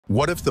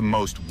What if the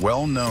most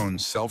well-known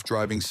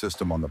self-driving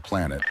system on the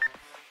planet,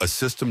 a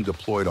system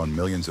deployed on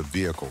millions of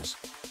vehicles,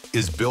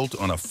 is built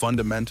on a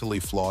fundamentally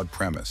flawed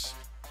premise?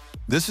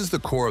 This is the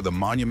core of the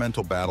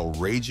monumental battle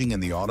raging in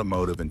the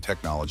automotive and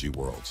technology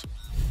worlds.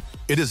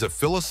 It is a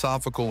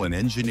philosophical and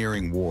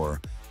engineering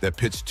war that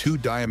pits two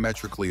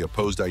diametrically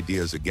opposed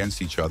ideas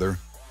against each other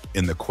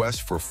in the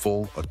quest for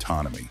full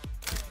autonomy.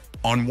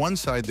 On one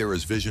side, there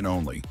is vision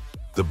only,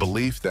 the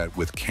belief that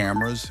with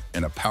cameras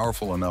and a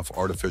powerful enough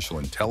artificial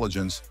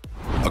intelligence,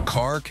 a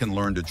car can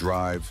learn to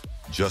drive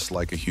just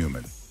like a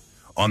human.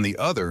 On the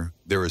other,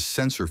 there is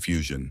sensor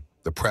fusion,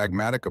 the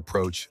pragmatic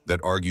approach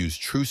that argues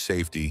true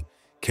safety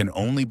can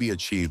only be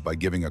achieved by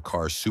giving a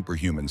car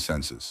superhuman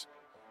senses.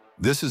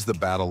 This is the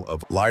battle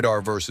of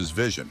LiDAR versus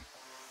vision.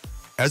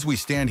 As we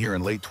stand here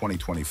in late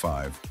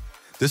 2025,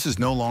 this is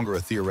no longer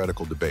a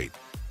theoretical debate.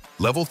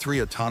 Level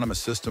 3 autonomous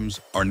systems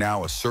are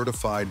now a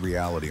certified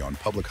reality on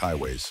public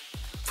highways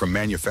from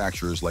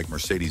manufacturers like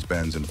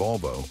Mercedes-Benz and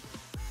Volvo,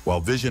 while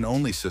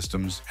vision-only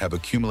systems have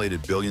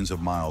accumulated billions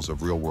of miles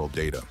of real-world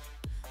data.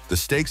 The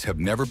stakes have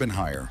never been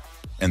higher,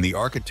 and the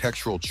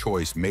architectural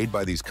choice made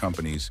by these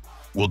companies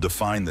will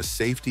define the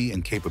safety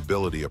and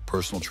capability of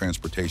personal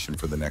transportation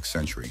for the next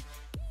century.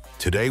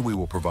 Today, we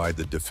will provide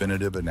the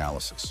definitive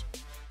analysis.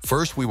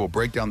 First, we will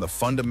break down the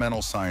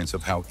fundamental science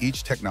of how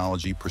each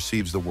technology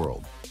perceives the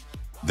world.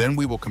 Then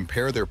we will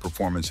compare their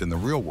performance in the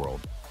real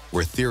world,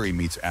 where theory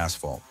meets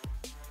asphalt.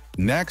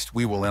 Next,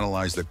 we will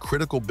analyze the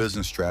critical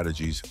business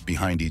strategies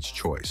behind each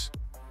choice.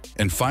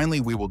 And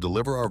finally, we will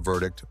deliver our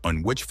verdict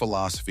on which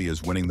philosophy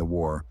is winning the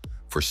war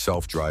for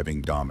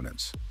self-driving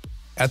dominance.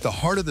 At the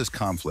heart of this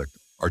conflict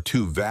are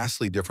two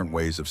vastly different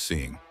ways of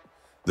seeing.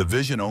 The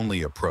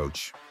vision-only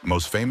approach,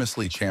 most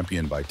famously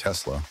championed by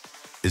Tesla,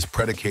 is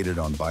predicated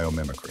on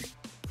biomimicry.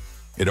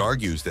 It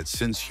argues that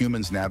since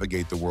humans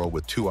navigate the world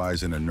with two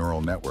eyes and a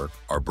neural network,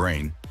 our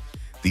brain,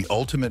 the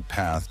ultimate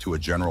path to a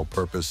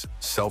general-purpose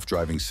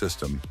self-driving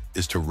system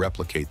is to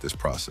replicate this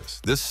process.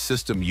 This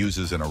system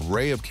uses an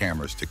array of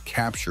cameras to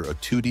capture a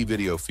 2D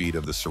video feed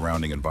of the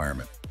surrounding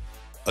environment.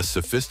 A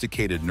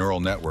sophisticated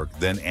neural network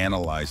then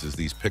analyzes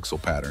these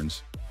pixel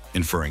patterns,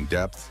 inferring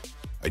depth,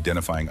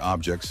 identifying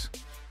objects,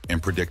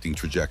 and predicting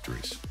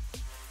trajectories.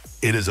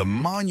 It is a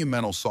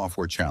monumental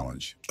software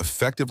challenge,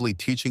 effectively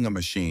teaching a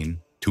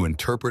machine to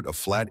interpret a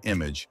flat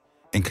image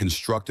and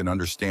construct an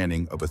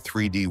understanding of a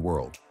 3D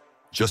world,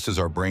 just as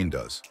our brain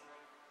does.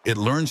 It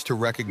learns to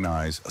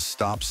recognize a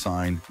stop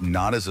sign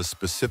not as a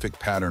specific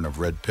pattern of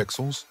red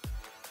pixels,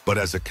 but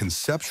as a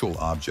conceptual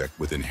object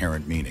with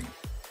inherent meaning.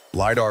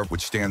 LiDAR,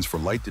 which stands for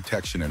light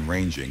detection and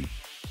ranging,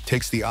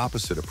 takes the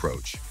opposite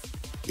approach.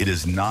 It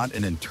is not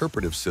an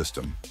interpretive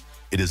system,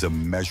 it is a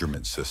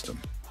measurement system.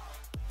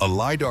 A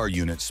LiDAR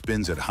unit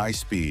spins at high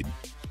speed,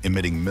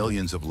 emitting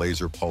millions of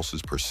laser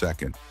pulses per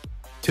second,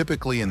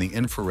 typically in the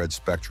infrared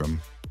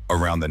spectrum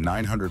around the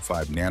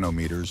 905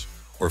 nanometers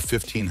or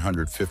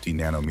 1550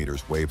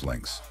 nanometers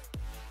wavelengths.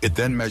 It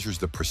then measures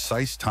the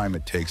precise time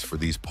it takes for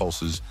these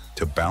pulses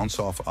to bounce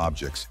off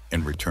objects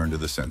and return to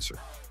the sensor.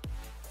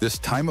 This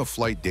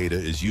time-of-flight data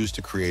is used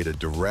to create a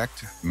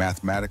direct,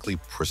 mathematically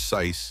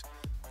precise,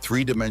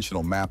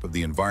 three-dimensional map of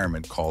the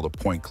environment called a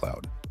point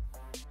cloud.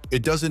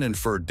 It doesn't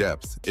infer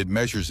depth, it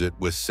measures it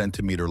with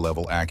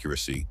centimeter-level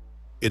accuracy.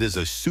 It is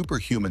a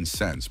superhuman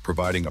sense,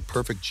 providing a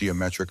perfect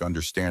geometric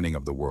understanding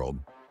of the world,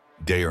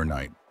 day or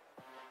night.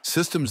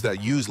 Systems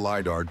that use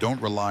LiDAR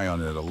don't rely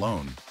on it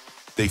alone.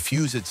 They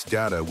fuse its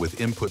data with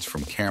inputs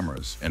from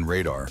cameras and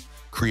radar,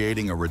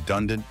 creating a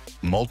redundant,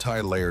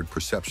 multi-layered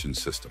perception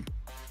system.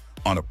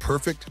 On a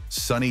perfect,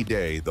 sunny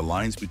day, the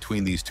lines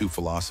between these two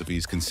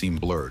philosophies can seem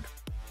blurred.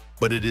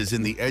 But it is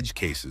in the edge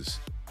cases,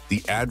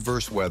 the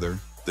adverse weather,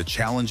 the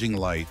challenging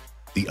light,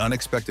 the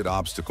unexpected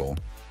obstacle,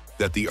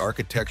 that the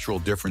architectural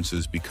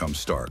differences become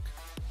stark.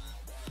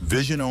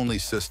 Vision-only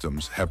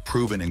systems have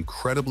proven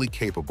incredibly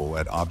capable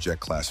at object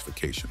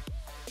classification.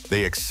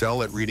 They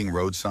excel at reading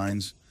road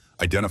signs,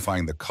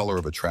 identifying the color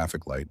of a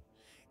traffic light,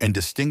 and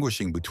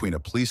distinguishing between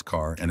a police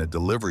car and a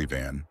delivery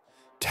van,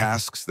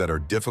 tasks that are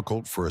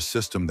difficult for a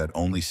system that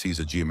only sees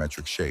a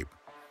geometric shape.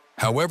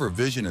 However,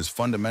 vision is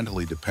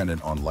fundamentally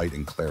dependent on light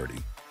and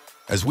clarity.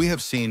 As we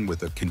have seen with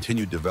the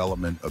continued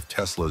development of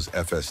Tesla's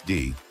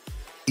FSD,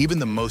 even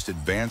the most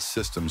advanced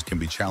systems can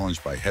be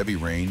challenged by heavy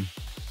rain,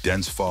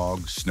 dense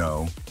fog,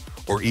 snow,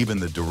 or even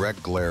the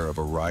direct glare of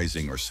a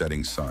rising or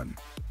setting sun.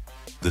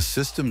 The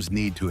system's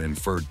need to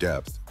infer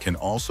depth can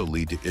also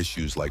lead to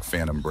issues like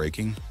phantom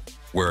braking,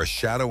 where a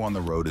shadow on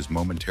the road is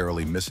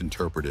momentarily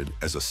misinterpreted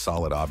as a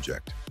solid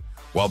object.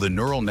 While the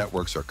neural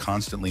networks are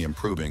constantly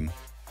improving,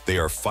 they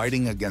are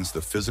fighting against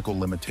the physical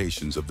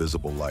limitations of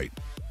visible light.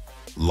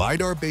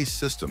 LiDAR-based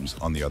systems,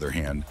 on the other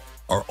hand,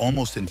 are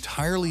almost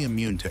entirely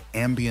immune to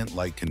ambient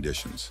light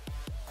conditions.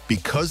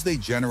 Because they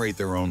generate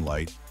their own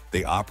light,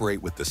 they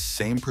operate with the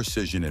same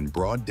precision in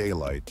broad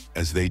daylight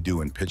as they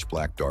do in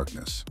pitch-black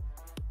darkness.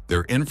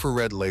 Their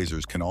infrared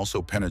lasers can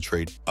also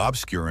penetrate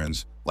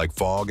obscurants like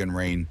fog and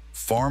rain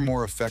far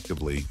more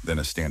effectively than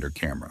a standard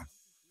camera.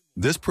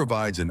 This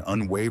provides an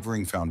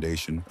unwavering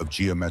foundation of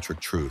geometric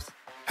truth,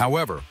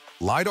 However,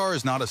 LiDAR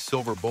is not a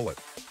silver bullet.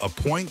 A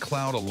point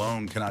cloud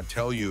alone cannot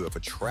tell you if a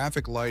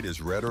traffic light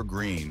is red or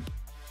green,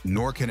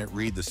 nor can it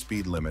read the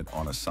speed limit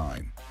on a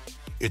sign.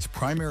 Its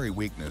primary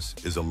weakness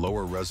is a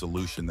lower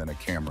resolution than a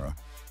camera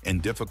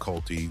and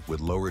difficulty with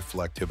low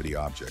reflectivity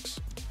objects.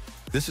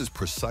 This is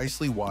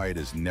precisely why it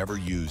is never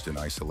used in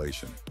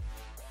isolation.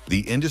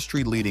 The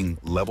industry-leading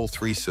Level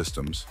 3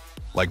 systems,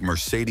 like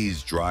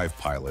Mercedes Drive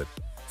Pilot,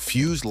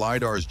 fuse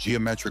LiDAR's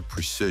geometric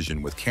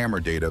precision with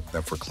camera data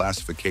for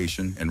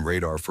classification and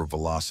radar for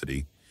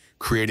velocity,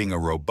 creating a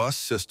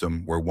robust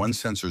system where one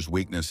sensor's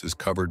weakness is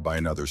covered by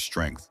another's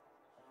strength.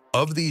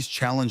 Of these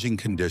challenging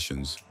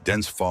conditions,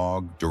 dense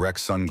fog, direct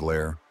sun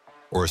glare,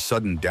 or a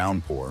sudden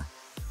downpour,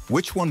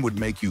 which one would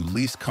make you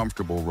least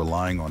comfortable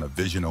relying on a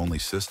vision-only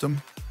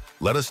system?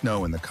 Let us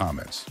know in the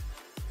comments.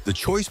 The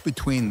choice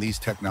between these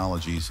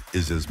technologies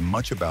is as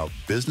much about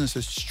business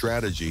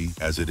strategy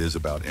as it is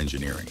about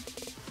engineering.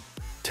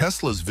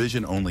 Tesla's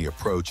vision-only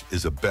approach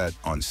is a bet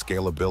on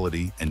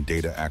scalability and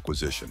data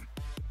acquisition.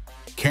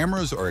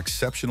 Cameras are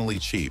exceptionally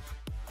cheap,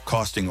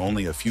 costing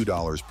only a few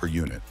dollars per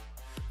unit.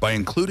 By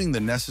including the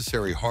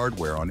necessary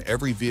hardware on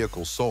every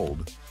vehicle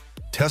sold,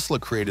 Tesla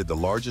created the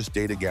largest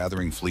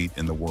data-gathering fleet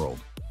in the world,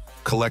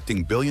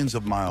 collecting billions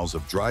of miles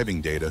of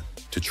driving data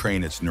to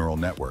train its neural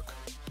network.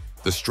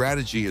 The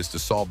strategy is to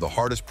solve the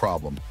hardest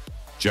problem,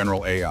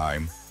 general AI,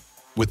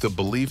 with the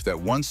belief that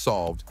once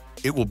solved,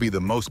 it will be the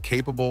most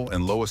capable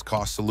and lowest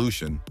cost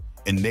solution,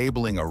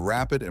 enabling a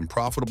rapid and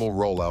profitable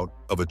rollout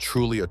of a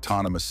truly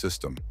autonomous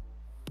system.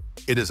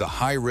 It is a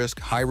high-risk,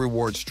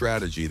 high-reward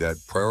strategy that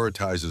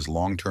prioritizes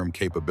long-term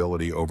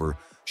capability over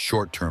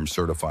short-term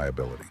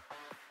certifiability.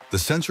 The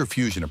sensor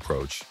fusion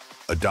approach,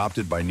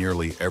 adopted by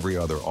nearly every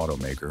other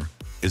automaker,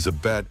 is a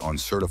bet on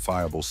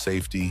certifiable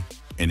safety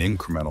and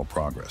incremental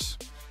progress.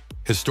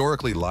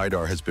 Historically,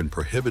 LiDAR has been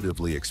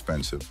prohibitively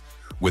expensive,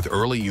 with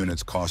early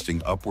units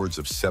costing upwards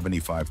of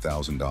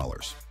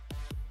 $75,000.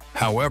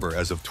 However,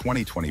 as of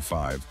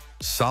 2025,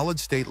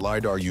 solid-state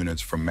LiDAR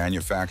units from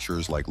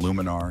manufacturers like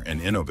Luminar and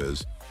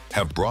Innoviz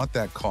have brought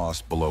that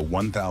cost below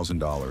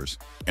 $1,000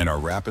 and are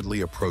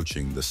rapidly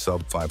approaching the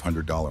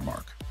sub-$500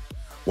 mark.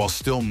 While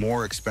still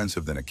more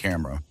expensive than a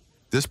camera,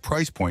 this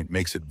price point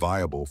makes it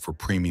viable for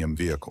premium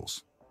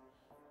vehicles.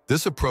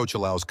 This approach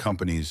allows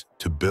companies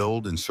to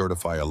build and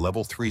certify a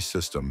Level 3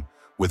 system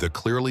with a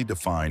clearly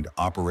defined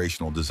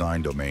operational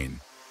design domain,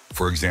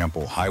 for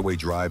example, highway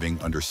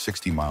driving under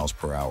 60 miles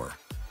per hour.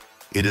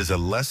 It is a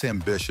less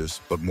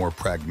ambitious but more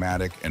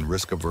pragmatic and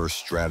risk-averse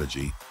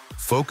strategy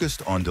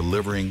focused on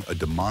delivering a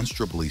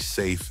demonstrably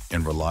safe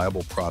and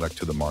reliable product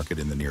to the market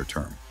in the near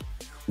term.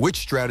 Which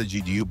strategy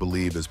do you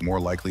believe is more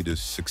likely to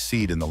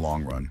succeed in the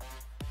long run?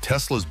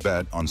 Tesla's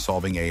bet on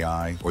solving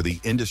AI or the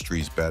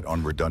industry's bet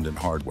on redundant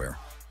hardware?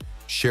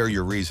 Share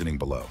your reasoning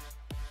below.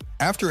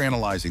 After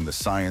analyzing the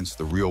science,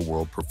 the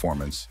real-world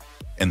performance,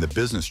 and the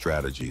business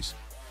strategies,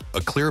 a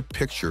clear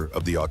picture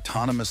of the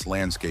autonomous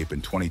landscape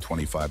in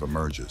 2025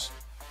 emerges.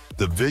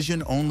 The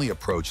vision-only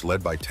approach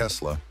led by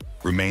Tesla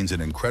remains an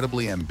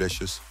incredibly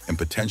ambitious and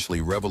potentially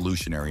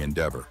revolutionary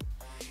endeavor.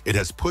 It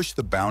has pushed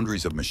the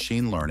boundaries of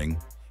machine learning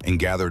and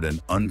gathered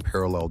an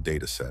unparalleled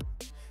dataset.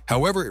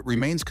 However, it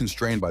remains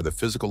constrained by the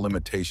physical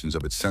limitations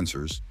of its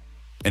sensors,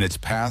 and its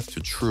path to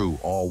true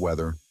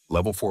all-weather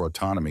Level 4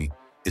 autonomy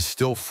is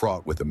still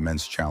fraught with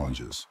immense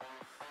challenges.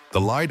 The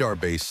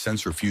LiDAR-based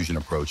sensor fusion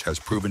approach has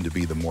proven to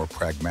be the more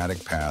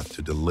pragmatic path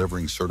to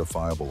delivering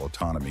certifiable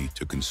autonomy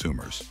to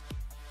consumers.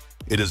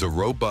 It is a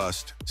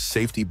robust,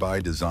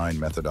 safety-by-design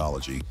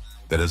methodology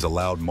that has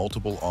allowed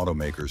multiple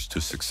automakers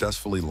to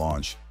successfully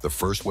launch the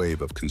first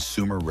wave of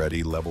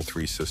consumer-ready Level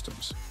 3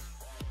 systems.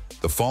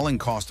 The falling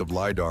cost of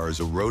LiDAR is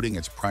eroding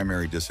its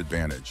primary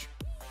disadvantage,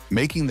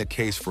 making the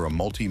case for a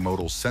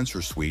multimodal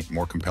sensor suite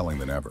more compelling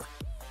than ever.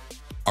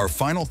 Our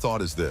final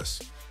thought is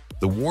this: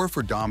 the war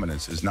for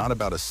dominance is not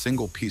about a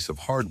single piece of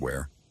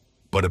hardware,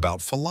 but about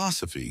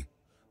philosophy.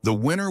 The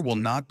winner will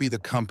not be the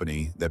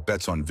company that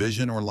bets on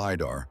vision or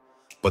LiDAR,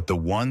 but the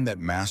one that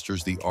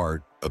masters the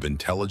art of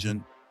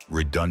intelligent,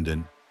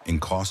 redundant, and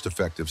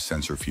cost-effective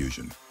sensor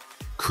fusion,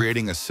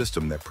 creating a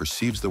system that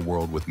perceives the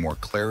world with more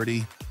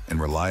clarity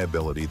and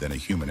reliability than a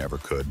human ever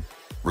could,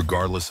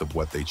 regardless of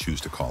what they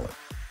choose to call it.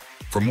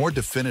 For more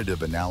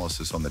definitive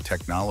analysis on the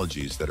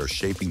technologies that are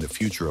shaping the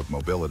future of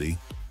mobility,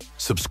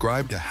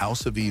 subscribe to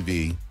House of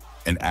EV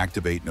and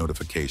activate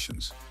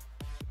notifications.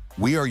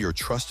 We are your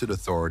trusted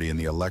authority in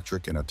the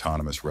electric and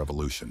autonomous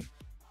revolution.